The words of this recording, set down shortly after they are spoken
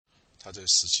他在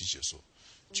17节说，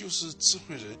就是智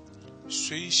慧人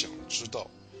虽想知道，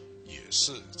也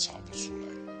是查不出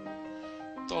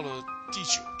来。到了第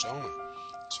9章呢，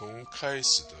从开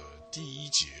始的第1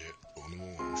节，所罗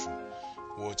门王说，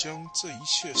我将这一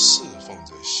切事放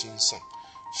在心上，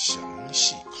详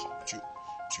细考究，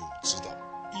就知道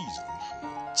义人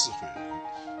和智慧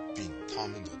人，并他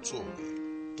们的作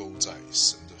为都在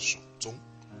神的手中。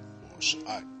我是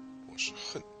爱，我是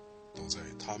恨，都在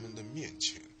他们的面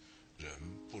前，人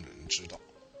不能知道。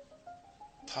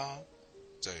他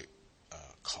在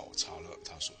考察了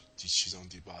他所第7章、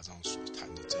第8章所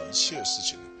谈的这一切事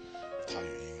情呢，他有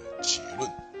一个结论，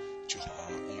就好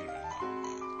像一个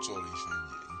人做了一份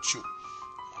研究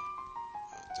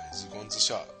在日光之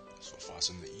下所发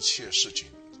生的一切事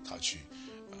情，他去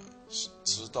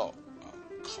知道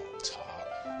考察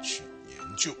去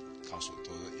研究他所得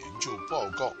的研究报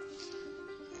告，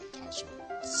他说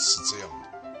是这样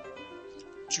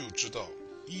的，就知道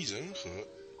义人和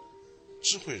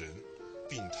智慧人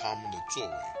并他们的作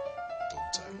为都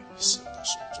在神的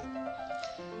手中。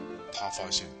他发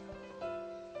现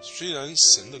虽然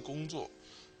神的工作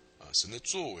神的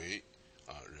作为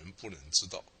人不能知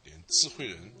道，连智慧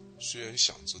人虽然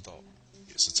想知道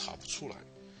也是查不出来，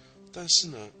但是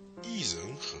呢，义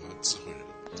人和智慧人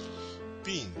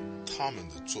并他们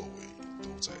的作为都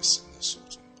在神的手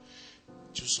中。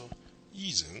就是说，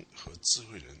义人和智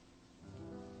慧人，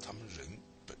他们人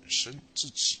本身自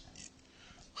己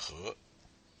和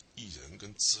义人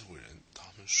跟智慧人他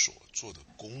们所做的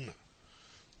功呢，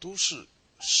都是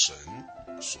神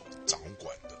所掌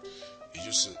管的，也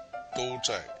就是都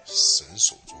在神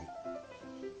手中。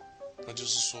那就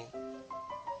是说，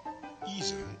义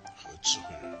人和智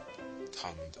慧人，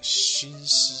他们的心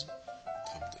思、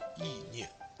他们的意念、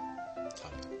他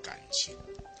们的感情、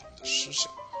他们的思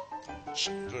想、他们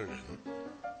整个人，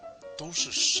都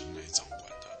是神来掌管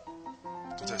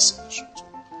的，都在神的手中。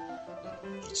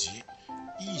以及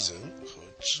义人和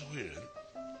智慧人，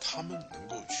他们能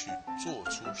够去做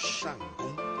出善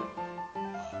功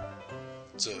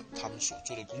这他们所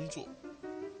做的工作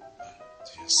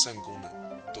这些善功呢，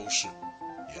都是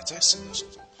也在神的手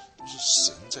中，都是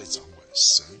神在掌管，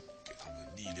神给他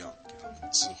们力量，给他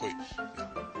们智慧，给他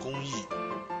们公义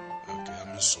给他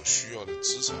们所需要的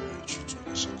资财去做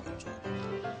那些工作。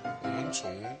我们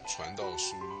从传道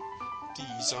书第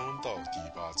1章到第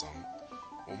8章，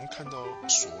我们看到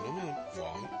所罗门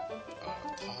王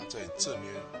他在这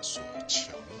边所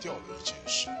强调的一件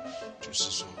事，就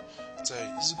是说，在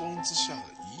日光之下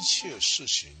的一切事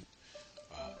情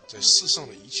在世上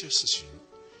的一切事情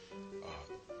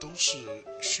都是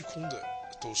虚空的，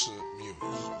都是没有意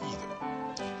义的。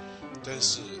但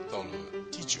是到了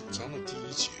第9章的第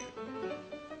1节，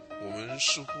我们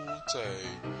似乎在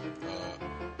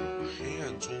黑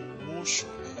暗中摸索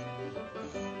了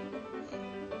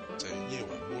在夜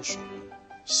晚摸索了，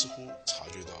似乎察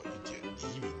觉到一点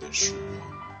黎明的曙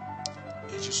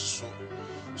光。也就是说，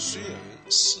虽然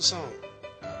世上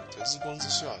在日光之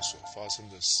下所发生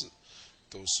的事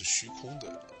都是虚空的，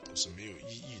都是没有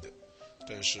意义的，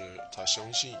但是他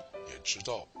相信也知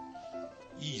道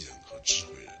义人和智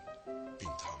慧人并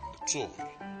他们的作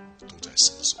为都在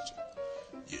神手中。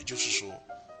也就是说，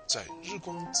在日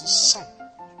光之上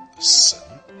的神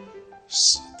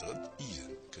使得义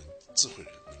人跟智慧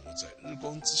人能够在日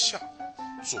光之下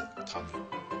做他们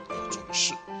要做的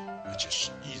事，而且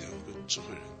是义人和智慧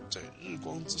人在日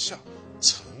光之下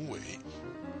成为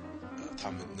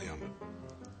他们那样的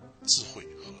智慧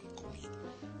和公义，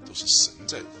都是神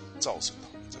在造成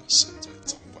他们，这样神在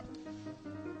掌管。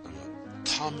那么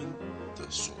他们的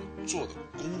所做的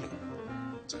功能，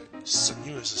在神，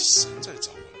因为是神在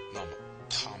掌管，那么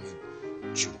他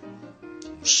们就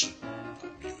不是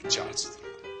没有价值的了。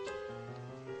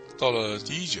到了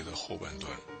第1节的后半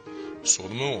段，所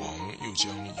罗门王又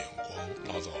将眼光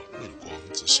拉到日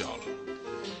光之下了。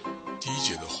第1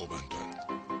节的后半段，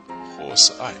或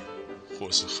是爱，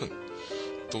或是恨，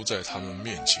都在他们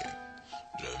面前，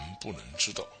人不能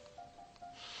知道。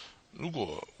如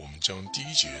果我们将第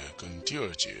1节跟第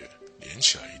2节连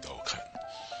起来一道看，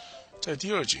在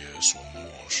第2节，所罗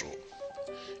门王说，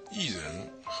义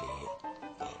人和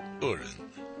恶人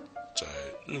在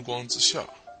日光之下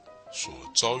所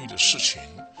遭遇的事情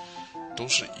都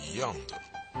是一样的。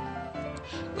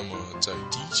那么在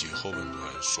第1节后半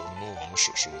段，所罗门王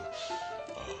所说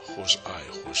或是爱，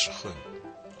或是恨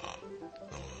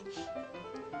那么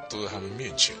都在他们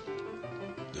面前，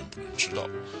人不能知道。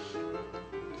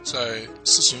在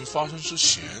事情发生之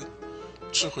前，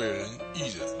智慧人、义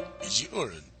人以及恶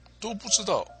人都不知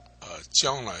道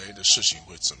将来的事情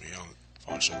会怎么样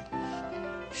发生。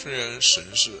虽然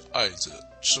神是爱着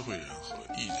智慧人和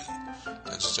义人，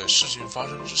但是在事情发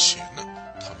生之前呢，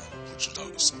他们不知道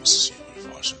有什么事情会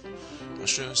发生。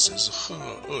虽然神是恨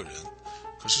恶人，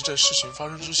可是在事情发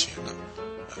生之前呢，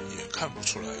也看不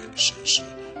出来神是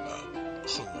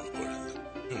恨恶恶人的，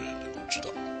没有人能够知道。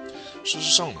事实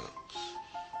上呢，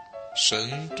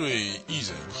神对义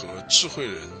人和智慧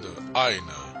人的爱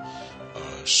呢，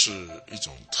是一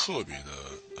种特别的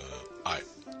爱。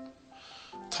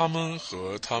他们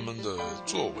和他们的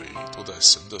作为都在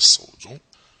神的手中。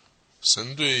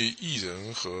神对义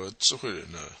人和智慧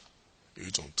人呢，有一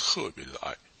种特别的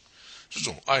爱。这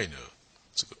种爱呢，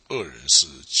这个恶人是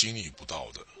经历不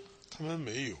到的。他们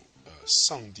没有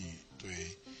上帝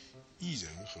对义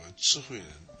人和智慧人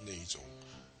那一种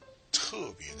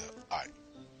特别的爱，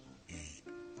与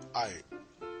爱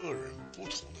恶人不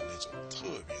同的那种特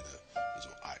别的那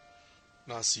种爱。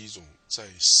那是一种在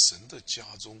神的家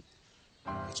中，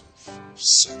那种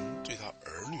神对他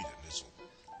儿女的那种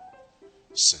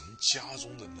神家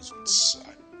中的那种慈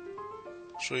爱。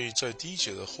所以在第一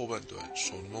节的后半段，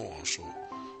所罗门王说，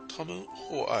他们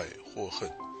或爱或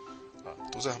恨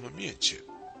都在他们面前，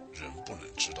人不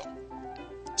能知道。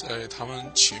在他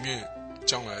们前面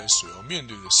将来所要面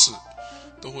对的事，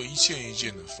都会一件一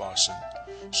件的发生。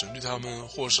神对他们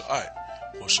或是爱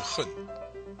或是恨，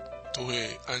都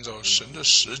会按照神的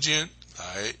时间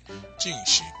来进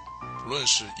行。不论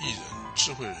是义人、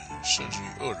智慧人，甚至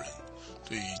于恶人，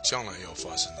对于将来要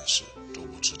发生的事都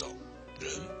不知道，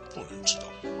人不能知道。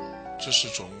这是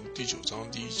从第9章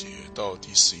第1节到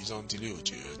第11章第6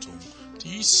节中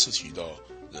第一次提到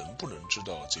人不能知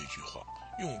道这句话，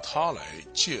用它来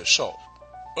介绍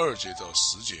2节到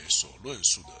10节所论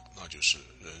述的，那就是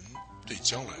人对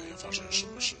将来要发生什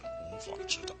么事无法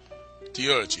知道。第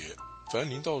2节，凡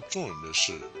临到众人的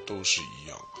事都是一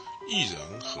样，义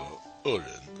人和恶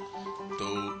人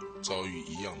都遭遇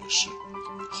一样的事，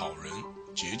好人、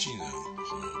洁净人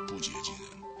和不洁净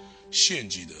人，献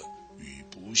祭的与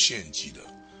不献祭的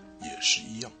也是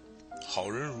一样。好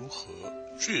人如何，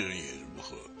罪人也如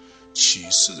何，起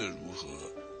誓的如何，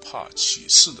怕起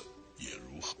誓的也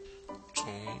如何。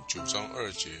从9章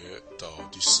2节到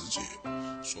第10节，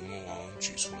所罗门王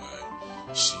举出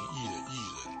来行义的义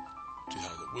人对他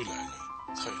的未来呢，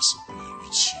他也是不能预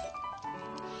期的。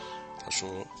他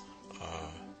说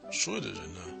所有的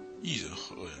人呢，义人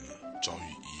和恶人呢，遭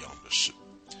遇一样的事。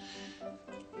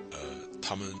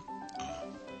他们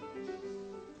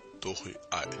都会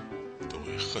爱，都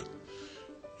会恨，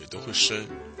也都会生，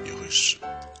也会死，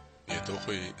也都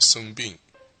会生病，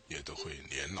也都会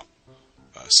年老。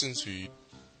甚至于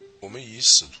我们以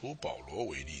使徒保罗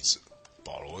为例子，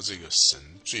保罗这个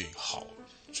神最好、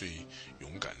最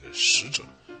勇敢的使者，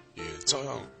也照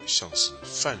样像是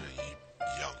犯人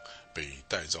一样被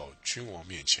带到君王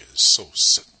面前受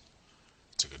审。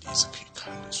这个例子可以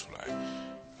看得出来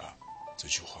这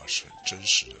句话是很真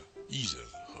实的，义人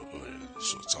和恶人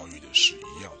所遭遇的是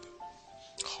一样的。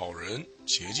好人、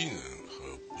洁净人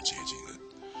和不洁净人，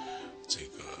这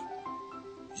个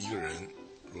一个人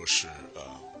若是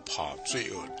怕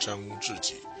罪恶沾污自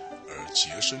己而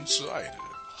洁身自爱的人，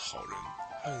好人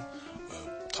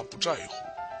和他不在乎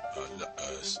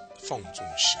放纵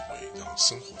行为，让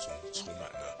生活中充满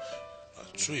了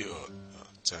罪恶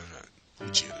沾染不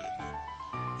洁的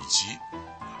人，以及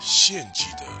献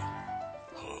祭的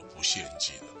和不献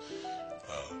祭的。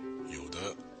有的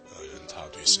人他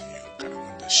对神有感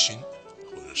恩的心，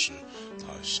或者是他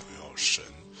想要神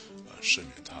赦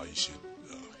免他一些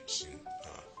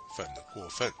犯的过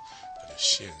分，他就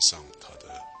献上他的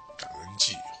感恩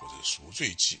祭或者赎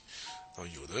罪祭。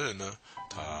有的人呢，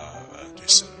他对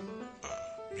神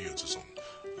没有这种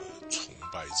崇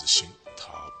拜之心，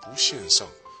他不献上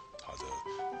他的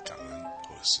感恩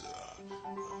或者是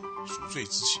赎罪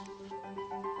之祭。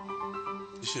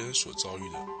这些人所遭遇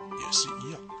的也是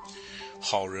一样，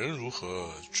好人如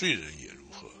何，罪人也如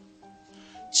何，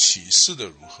起誓的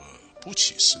如何，不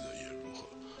起誓的也如何。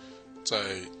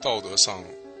在道德上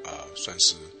算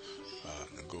是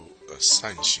能够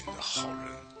善行的好人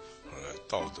和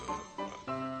道德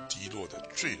低落的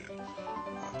罪人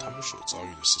他们所遭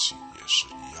遇的事情也是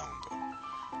一样的。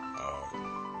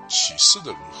起誓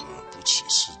的如何，不起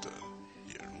誓的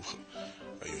也如何。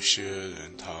有些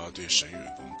人他对神有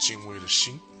一种敬畏的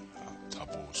心他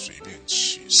不随便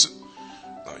起誓。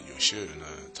有些人呢，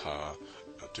他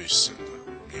对神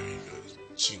呢没有一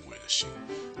个敬畏的心，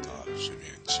随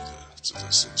便指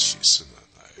着神起誓呢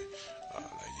来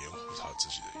掩护他自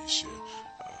己的一些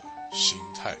心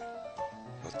态。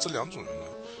这两种人呢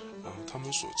他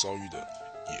们所遭遇的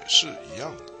也是一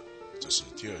样的。这是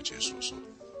第2节所说。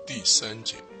第3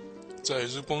节，在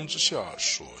日光之下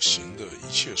所行的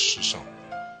一切事上，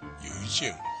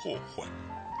件祸患，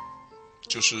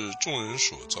就是众人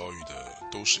所遭遇的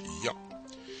都是一样，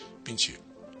并且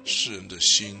世人的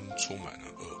心充满了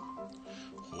恶，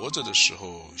活着的时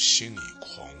候心里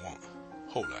狂妄，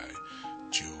后来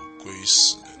就归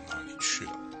死人那里去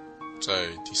了。在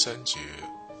第3节，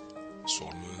所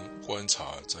罗门观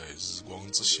察在日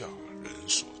光之下人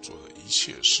所做的一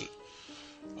切事，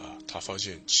他发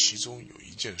现其中有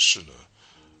一件事呢，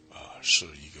是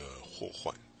一个祸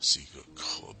患，是一个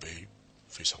可悲、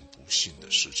非常不幸的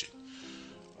事情，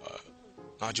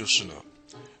那就是呢，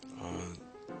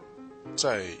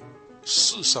在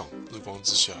世上日光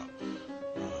之下，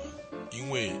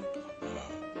因为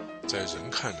在人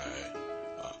看来，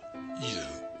义人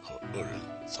和恶人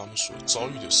他们所遭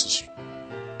遇的事情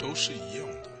都是一样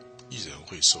的，义人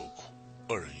会受苦，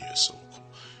恶人也受苦，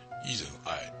义人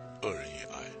爱，恶人也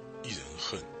爱，义人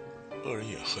恨，恶人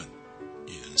也恨，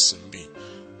义人生病，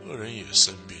恶人也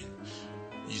生病，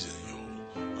义人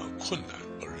有困难，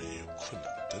恶人也有困难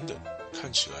等等。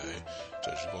看起来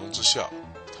在日光之下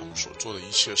他们所做的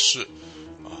一切事，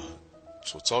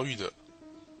所遭遇的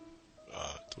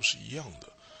都是一样的，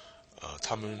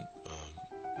他们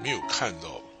没有看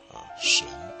到神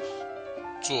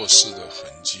做事的痕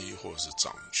迹，或者是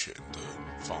掌权的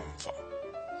方法，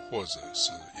或者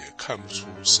是也看不出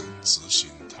神执行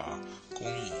他公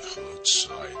义和慈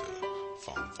爱的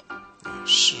方法。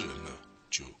世人呢，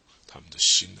他们的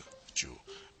心呢，就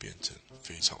变成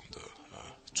非常的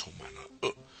充满了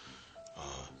恶。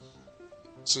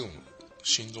这种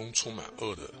心中充满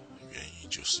恶的原因，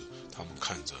就是他们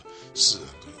看着世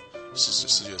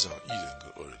界上义人跟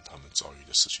恶人他们遭遇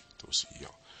的事情都是一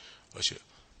样，而且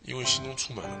因为心中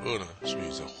充满了恶呢，所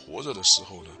以在活着的时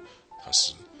候呢，他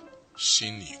是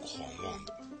心里狂妄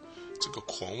的。这个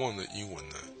狂妄的英文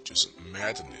呢，就是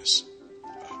madness，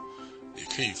也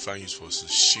可以翻译出是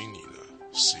心里呢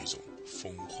是一种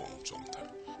疯狂状态。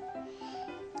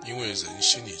因为人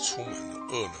心里充满了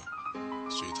恶呢，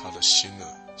所以他的心呢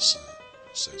是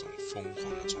在一种疯狂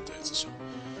的状态之下。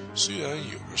虽然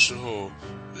有的时候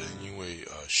人因为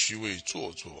虚伪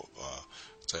做作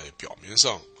在表面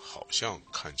上好像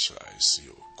看起来是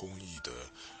有公义的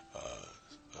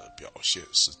表现，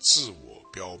是自我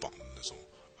标榜的那种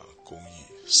公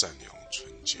义、善良、纯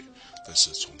洁，但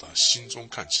是从他心中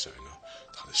看起来呢，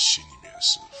他的心里面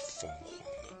是疯狂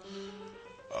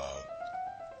的。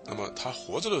那么他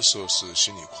活着的时候是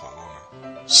心里狂妄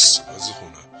呢，死了之后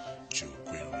呢，就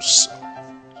归入死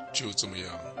了。就这么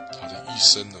样，他的一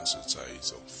生呢是在一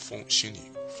种心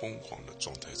里疯狂的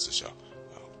状态之下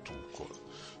度过了。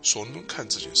所罗门看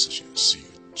这件事情是一个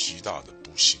极大的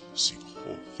不幸，是一个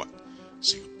祸患，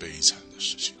是一个悲惨的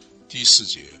事情。第4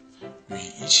节，与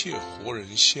一切活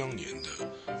人相连的，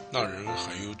那人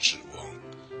还有指望，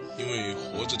因为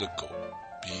活着的狗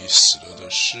比死了的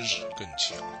狮子更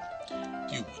强。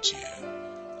第5节，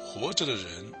活着的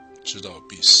人知道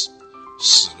必死，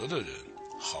死了的人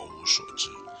毫无所知，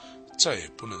再也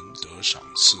不能得赏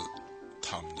赐，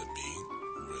他们的名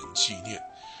无人纪念，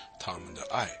他们的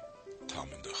爱，他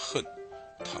们的恨，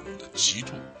他们的嫉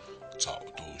妒早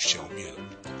都消灭了。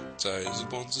在日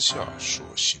光之下所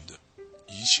行的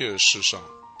一切事上，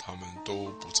他们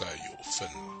都不再有份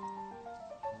了。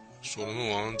所罗门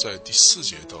王在第4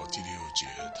节到第6节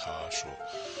他说，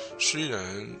虽然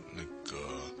那个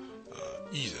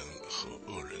义人和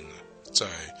恶人呢，在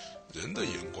人的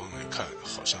眼光来看，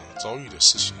好像遭遇的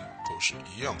事情都是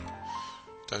一样的，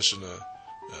但是呢，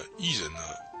义人呢，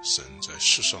神在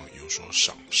世上有所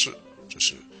赏识，这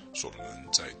是所罗门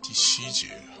在第7节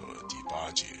和第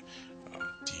8节、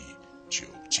第9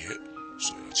节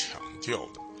所要强调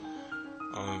的。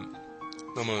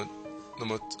那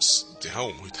么等一下我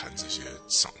们会谈这些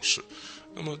赏识。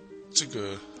那么这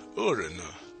个恶人呢，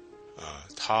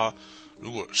他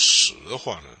如果死的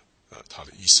话呢，他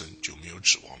的一生就没有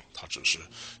指望了，他只是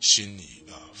心里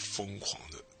疯狂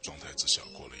的状态之下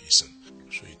过了一生。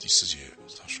所以第4节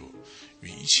他说，与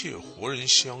一切活人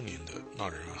相连的，那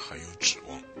人还有指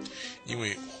望，因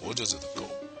为活着的狗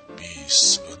比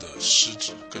死了的狮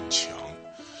子更强。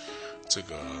这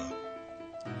个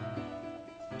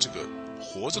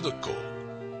活着的狗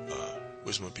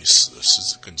为什么比死的狮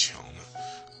子更强呢？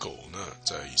狗呢，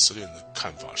在以色列人的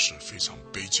看法是非常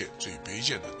卑贱、最卑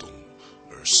贱的动物，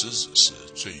而狮子是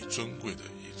最尊贵的，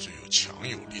也最有强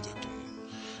有力的动物。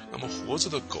那么活着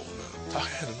的狗呢，它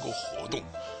还能够活动，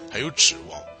还有指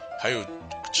望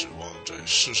在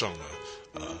世上呢，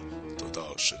得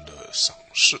到神的赏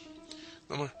识。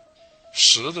那么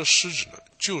死了的狮子呢，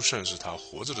就算是它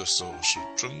活着的时候是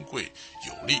尊贵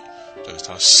有力，但是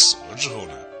它死了之后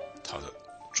呢，它的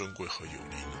尊贵和有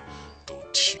力呢都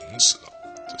停止了。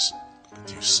这是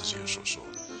第4节所说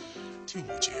的。第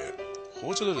5节，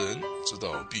活着的人知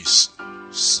道必死，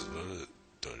死了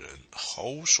的人毫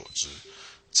无所知，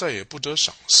再也不得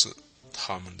赏识，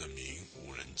他们的名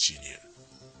无人纪念。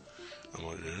那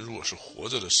么人如果是活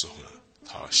着的时候呢，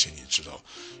他心里知道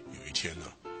有一天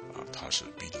呢，他是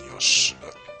必定要死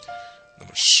的。那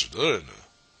么死的人呢，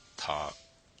他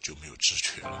就没有知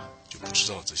觉了，就不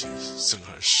知道这些生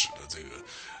和死的这个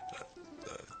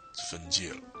分界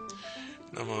了。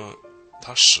那么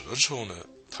他死了之后呢，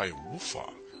他也无法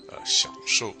享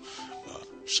受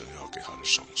神要给他的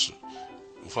赏识，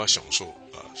无法享受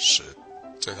神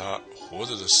在他活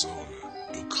着的时候呢，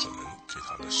有可能给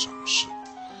他的赏识。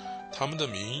他们的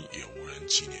名也无人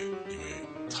纪念，因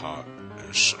为他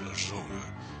人死了之后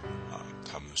呢，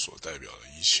他们所代表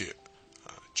的一切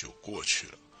就过去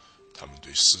了，他们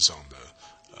对世上的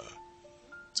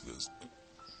这个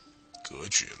隔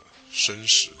绝了，生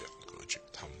死两隔绝，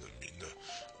他们的名呢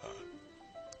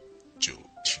就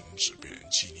停止被人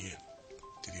纪念。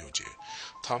第6节，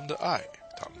他们的爱，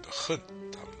他们的恨，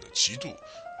他们的嫉妒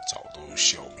早都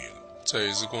消灭了，在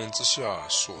日光之下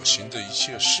所行的一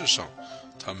切事上，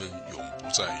他们永不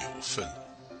再有份了。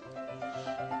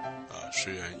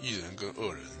虽然义人跟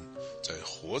恶人在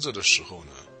活着的时候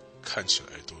呢，看起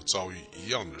来都遭遇一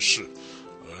样的事，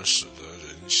而使得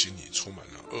人心里充满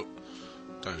了恶，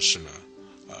但是呢，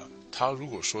他如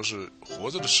果说是活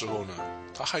着的时候呢，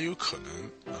他还有可能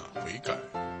悔改，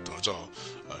得到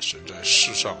神在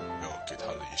世上要给他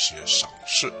的一些赏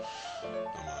识。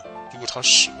那么如果他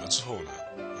死了之后呢，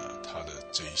他的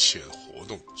这一切的活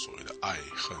动，所谓的爱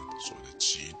恨，所谓的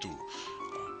嫉妒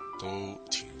都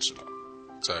停止了。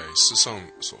在世上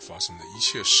所发生的一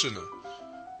切事呢，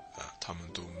他们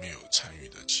都没有参与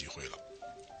的机会了。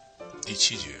第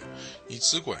7节，你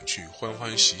只管去欢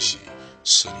欢喜喜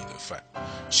吃你的饭，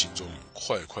心中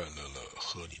快快乐乐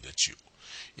喝你的酒，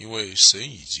因为神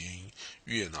已经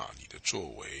悦纳你的作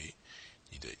为。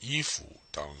你的衣服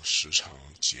当时常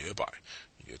洁白，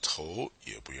你的头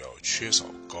也不要缺少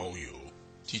膏油。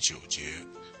第9节，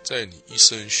在你一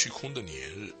生虚空的年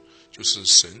日，就是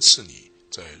神赐你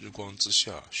在日光之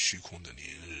下虚空的年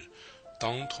日，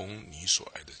当同你所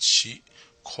爱的妻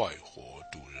快活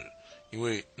度日，因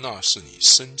为那是你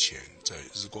生前在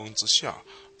日光之下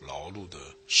劳碌的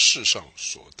世上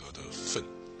所得的分。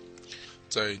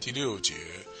在第6节，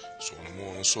所罗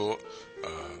门王说，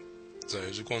在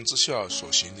日光之下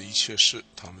所行的一切事，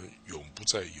他们永不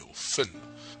再有份了。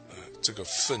这个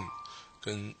份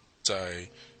跟在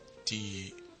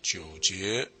第9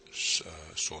节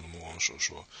所罗门王所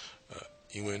说，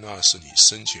因为那是你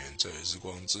生前在日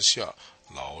光之下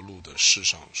劳碌的世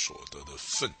上所得的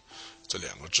份，这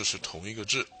2个字是同一个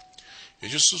字。也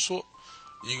就是说，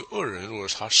一个恶人如果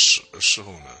他死的时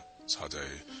候呢，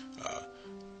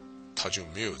他就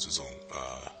没有这种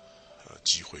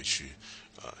机会去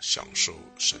享受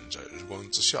神在日光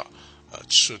之下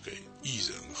赐给义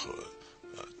人和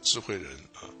智慧人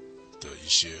的一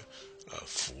些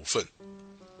福分。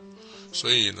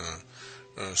所以呢，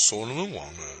所罗门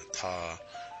王呢，他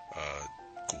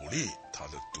鼓励他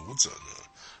的读者呢，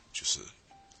就是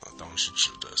当时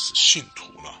指的是信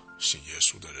徒了，信耶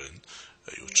稣的人，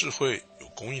有智慧有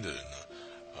公义的人呢，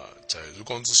在日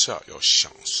光之下要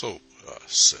享受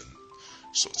神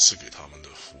所赐给他们的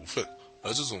福分。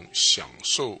而这种享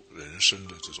受人生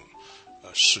的这种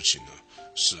事情呢，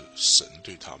是神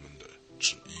对他们的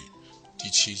旨意。第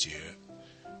7节，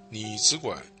你只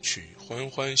管去欢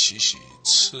欢喜喜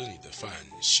吃你的饭，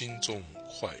心中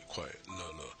快快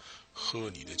乐乐喝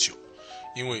你的酒，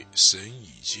因为神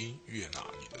已经悦纳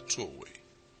你的作为。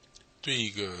对一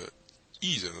个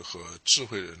义人和智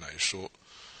慧人来说，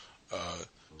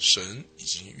神已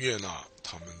经悦纳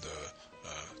他们的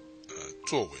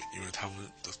作为，因为他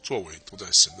们的作为都在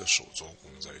神的手中。我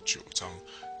们在9章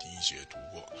第1节读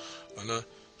过。而呢，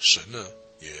神呢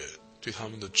也对他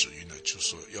们的旨意呢，就是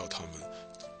说要他们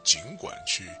尽管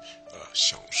去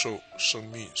享受生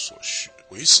命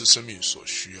维持生命所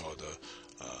需要的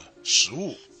食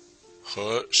物，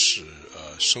和使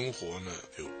生活呢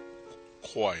有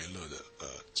快乐的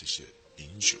这些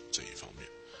饮酒这一方面。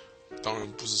当然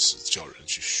不是指叫人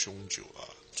去凶酒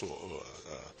作恶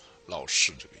闹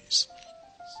事这个意思。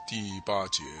第8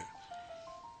节，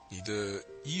你的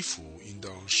衣服应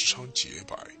当时常洁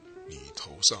白，你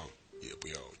头上也不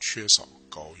要缺少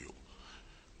膏油。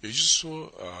也就是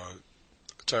说，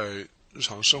在日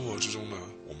常生活之中呢，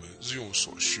我们日用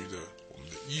所需的我们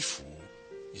的衣服，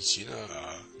以及呢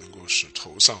能够使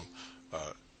头上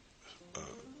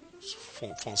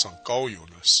放上膏油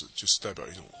呢，就是代表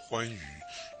一种欢愉，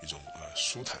一种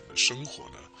舒坦的生活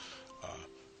呢。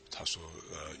他说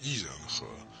义人和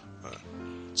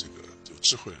这个有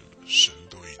智慧人，神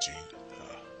都已经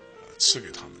赐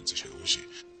给他们这些东西，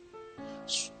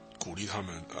鼓励他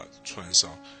们穿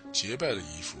上洁白的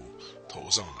衣服，头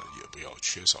上呢也不要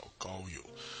缺少膏油。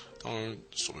当然，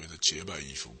所谓的洁白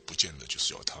衣服，不见得就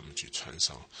是要他们去穿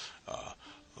上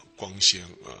光鲜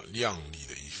亮丽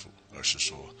的衣服，而是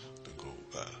说能够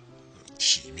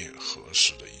体面合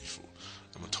适的衣服。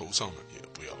那么头上呢也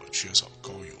不要缺少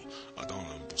膏油当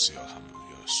然不是要他们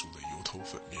梳的油头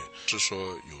粉面，是说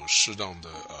有适当的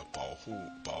保护、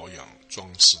保养、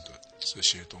装饰的这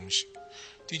些东西。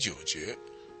第9节，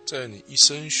在你一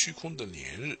生虚空的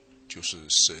年日，就是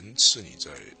神赐你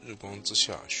在日光之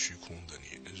下虚空的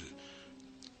年日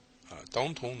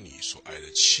当同你所爱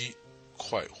的妻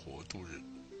快活度日，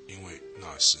因为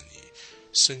那是你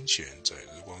生前在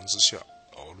日光之下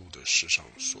劳碌的世上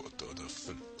所得的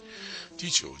分。第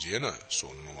9节呢，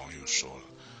所罗门王又说了，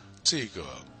这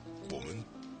个我们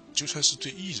就算是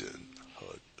对义人和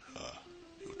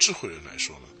有智慧人来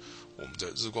说呢，我们在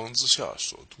日光之下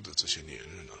所度的这些年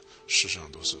日呢，事实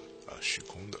上都是虚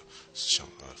空的，是像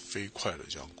飞快的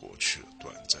这样过去了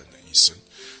短暂的一生。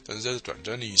但是在这短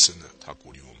暂的一生呢，他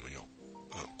鼓励我们要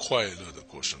快乐的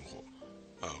过生活，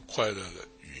快乐的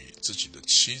与自己的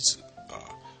妻子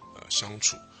相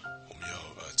处，我们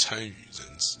要参与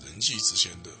人际之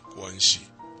间的关系，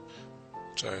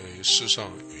在世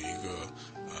上有一个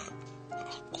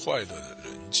快乐的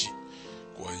人际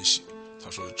关系。他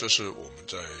说这是我们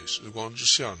在日光之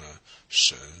下呢，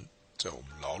神在我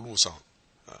们劳碌上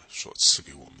所赐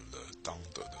给我们的当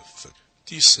得的分。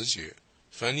第10节，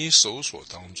凡你手所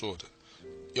当做的，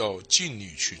要尽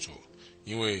力去做，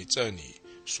因为在你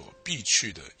所必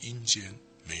去的阴间，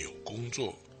没有工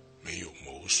作，没有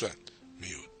谋算，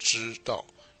没有知道，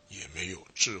也没有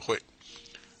智慧。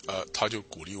他就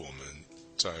鼓励我们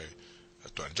在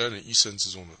短暂的一生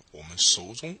之中呢，我们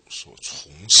手中所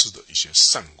从事的一些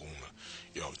善功呢，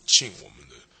要尽我们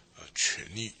的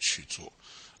全力去做，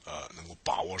能够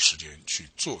把握时间去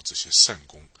做这些善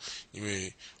功。因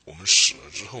为我们死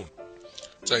了之后，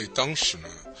在当时呢，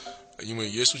因为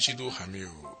耶稣基督还没有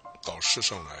到世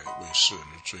上来为世人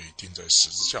的罪钉在十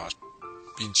字架，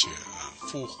并且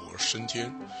复活升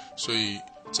天，所以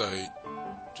在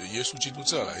耶稣基督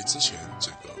再来之前，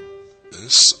这个人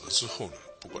死了之后呢，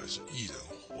不管是义人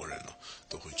活人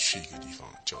都会去一个地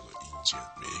方叫做阴间，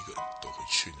每一个都会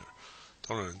去那儿。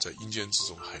当然在阴间之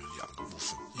中还有2个部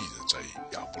分，义人在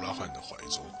亚伯拉罕的怀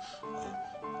中，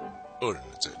恶人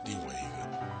在另外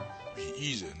一个与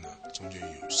义人呢中间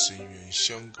有深渊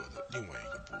相隔的另外一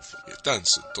个部分，但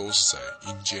是都是在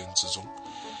阴间之中。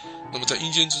那么在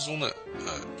阴间之中呢，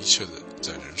一切的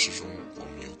在人世中我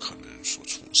们有可能所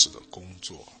从事的工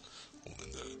作，我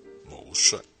们的谋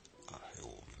算还有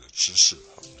我们的知识和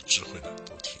我们的智慧呢，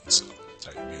都停止了，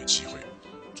再也没有机会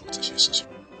做这些事情。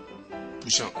不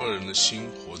像恶人的心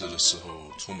活着的时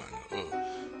候充满了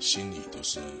恶，心里都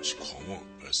是狂妄，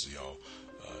而是要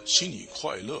心里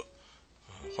快乐，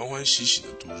欢欢喜喜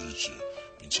的度日子，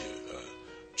并且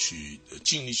去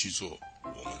尽力去做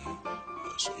我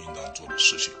们所应当做的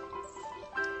事情。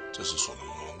这是所罗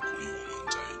门王鼓励我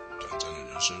们在短暂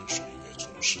的人生所应该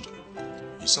从事的。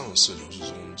以上是刘志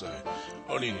忠在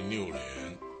2006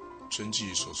年春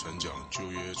季所传讲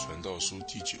旧约传道书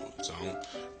第9章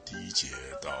第1节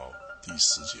到第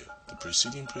10节。The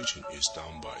preceding preaching is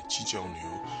done by Tze-John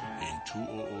Liu in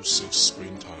 2006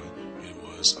 springtime. It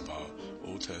was about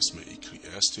Old Testament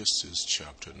Ecclesiastes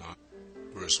chapter 9,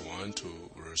 verse 1 to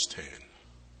verse 10.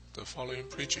 The following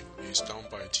preaching is done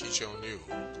by Tze-John Liu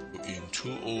in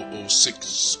 2006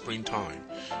 springtime.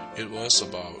 It was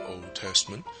about Old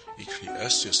Testament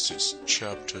Ecclesiastes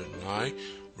chapter 9,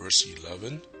 verse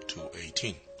 11 to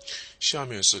 18. 下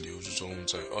面是刘志忠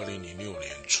在2006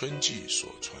年春季所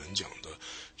传讲的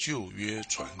旧约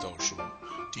传道书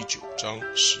第9章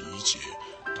11节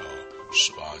到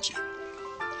18节。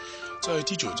在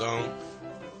第9章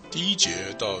第1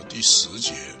节到第10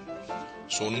节，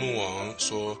所罗门王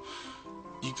说，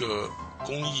一个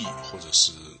公义或者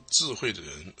是智慧的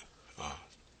人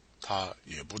他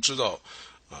也不知道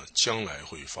将来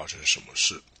会发生什么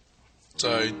事。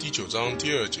在第9章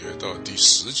第2节到第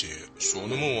10节，所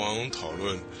罗门王讨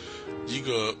论一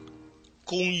个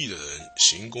公义的人，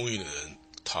行公义的人，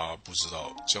他不知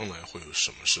道将来会有什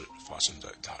么事发生在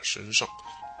他身上。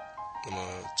那么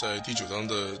在第9章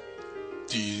的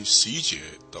第11节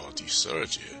到第12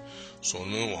节，所罗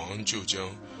门王就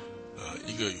将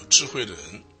一个有智慧的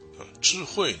人，智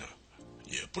慧呢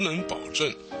也不能保证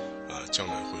将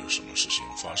来会有什么事情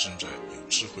发生在有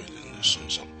智慧的人的身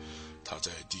上。他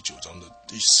在第9章的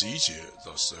第11节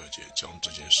到12节将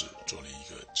这件事做了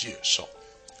一个介绍。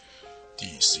第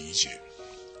11节，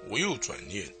我又转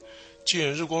念，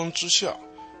见日光之下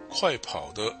快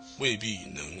跑的未必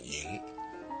能赢，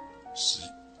是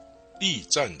力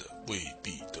战的未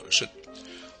必得胜，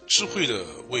智慧的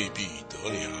未必得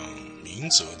良，明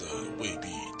哲的未必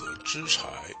得资财，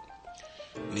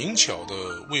灵巧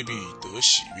的未必得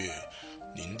喜悦，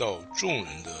临到众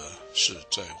人的是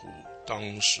在乎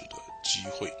当时的机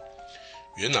会。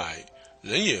原来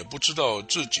人也不知道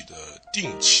自己的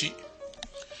定期，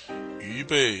鱼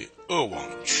被恶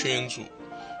网圈住，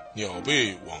鸟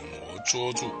被网罗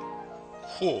捉住，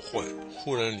祸患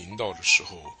忽然临到的时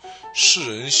候，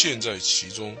世人陷在其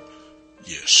中，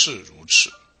也是如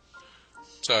此。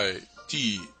在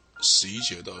第11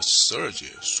节到12节，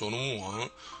所罗门王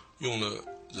用了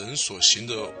人所行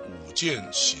的5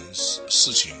件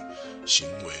事情行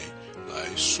为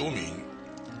来说明，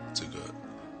这个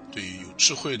对于有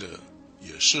智慧的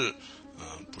也是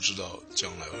不知道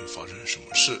将来会发生什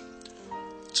么事。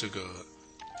这个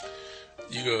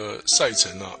一个赛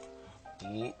程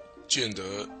不见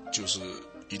得就是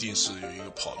一定是有一个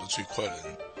跑得最快的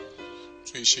人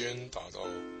最先达到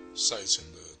赛程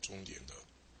的终点的。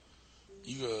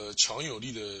一个强有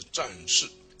力的战士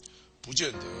不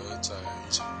见得在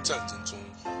一场战争中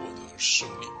获得胜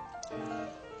利。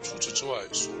除此之外，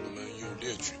所罗门又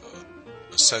列举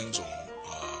了3种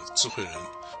智慧人。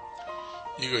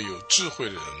一个有智慧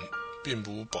的人并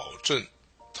不保证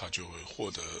他就会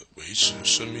获得维持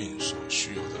生命所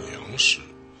需要的粮食。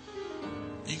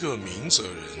一个明哲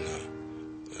人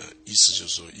呢，意思就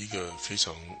是说一个非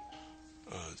常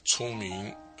聪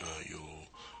明有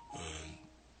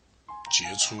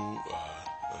杰出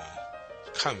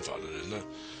看法的人呢，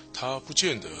他不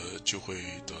见得就会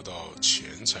得到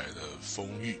钱财的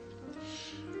丰裕。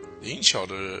灵巧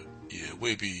的也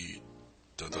未必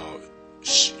得到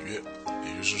喜悦。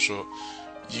也就是说，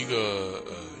一个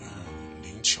有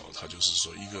灵巧，他就是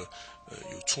说一个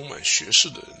有充满学识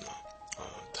的人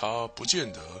他不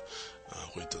见得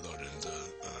会得到人的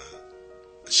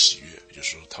喜悦，也就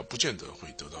是说他不见得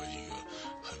会得到一个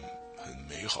很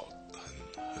美好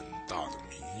很大的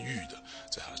名誉的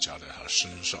加在他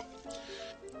身上。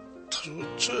他说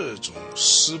这种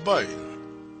失败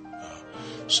呢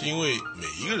是因为每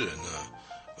一个人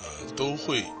呢都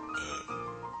会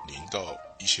临到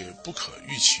一些不可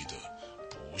预期的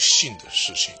不幸的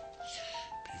事情。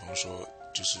比方说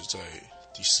就是在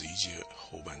第11节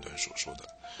后半段所说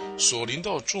的，所临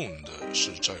到众人的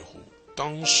是在乎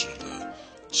当时的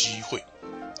机会。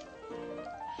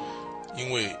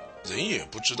因为人也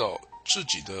不知道自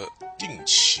己的定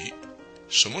期，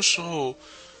什么时候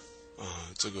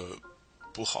这个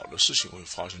不好的事情会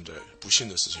发生在不幸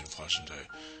的事情发生在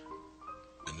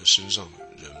人的身上，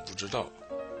人不知道。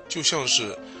就像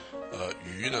是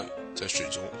鱼呢在水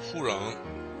中忽然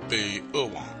被恶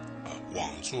网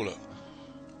网住了，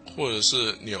或者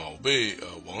是鸟被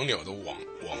网鸟的网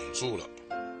住了，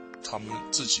他们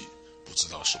自己不知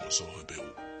道什么时候会被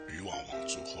渔网网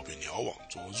住或被鸟网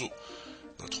捉住。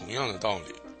那同样的道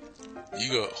理，一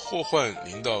个祸患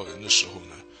临到人的时候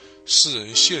呢，世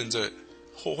人陷在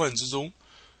祸患之中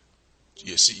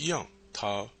也是一样，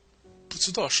他不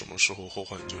知道什么时候祸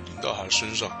患就临到他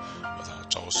身上，而他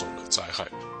遭受了灾害。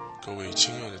各位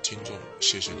亲爱的听众，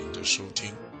谢谢您的收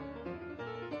听。